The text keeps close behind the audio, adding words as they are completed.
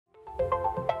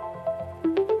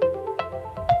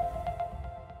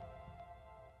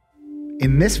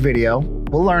In this video,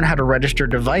 we'll learn how to register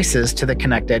devices to the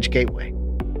Connect Edge gateway.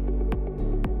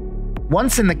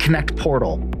 Once in the Connect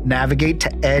portal, navigate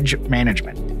to Edge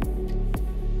Management.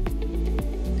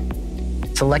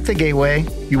 Select the gateway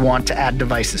you want to add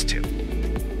devices to.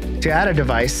 To add a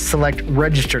device, select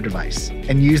Register Device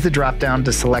and use the drop-down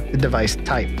to select the device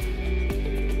type.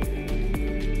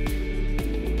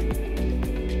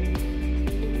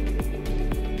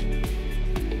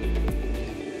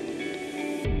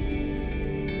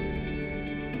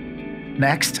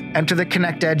 Next, enter the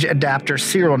Connect Edge adapter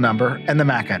serial number and the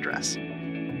MAC address.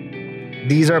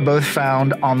 These are both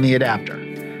found on the adapter.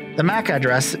 The MAC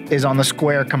address is on the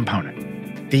square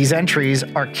component. These entries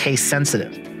are case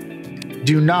sensitive.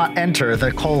 Do not enter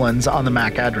the colons on the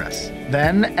MAC address.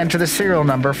 Then enter the serial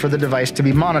number for the device to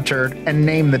be monitored and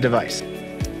name the device.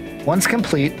 Once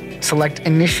complete, select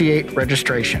Initiate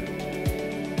Registration.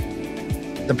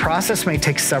 The process may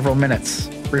take several minutes.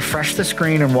 Refresh the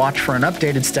screen and watch for an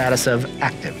updated status of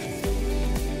Active.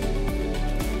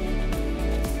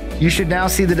 You should now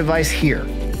see the device here,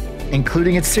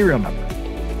 including its serial number.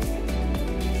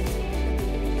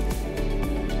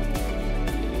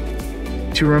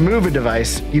 To remove a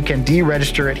device, you can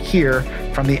deregister it here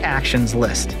from the Actions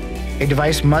list. A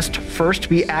device must first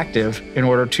be active in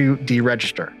order to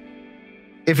deregister.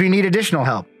 If you need additional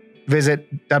help,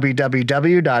 visit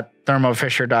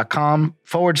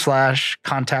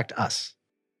www.thermofisher.com/contact us.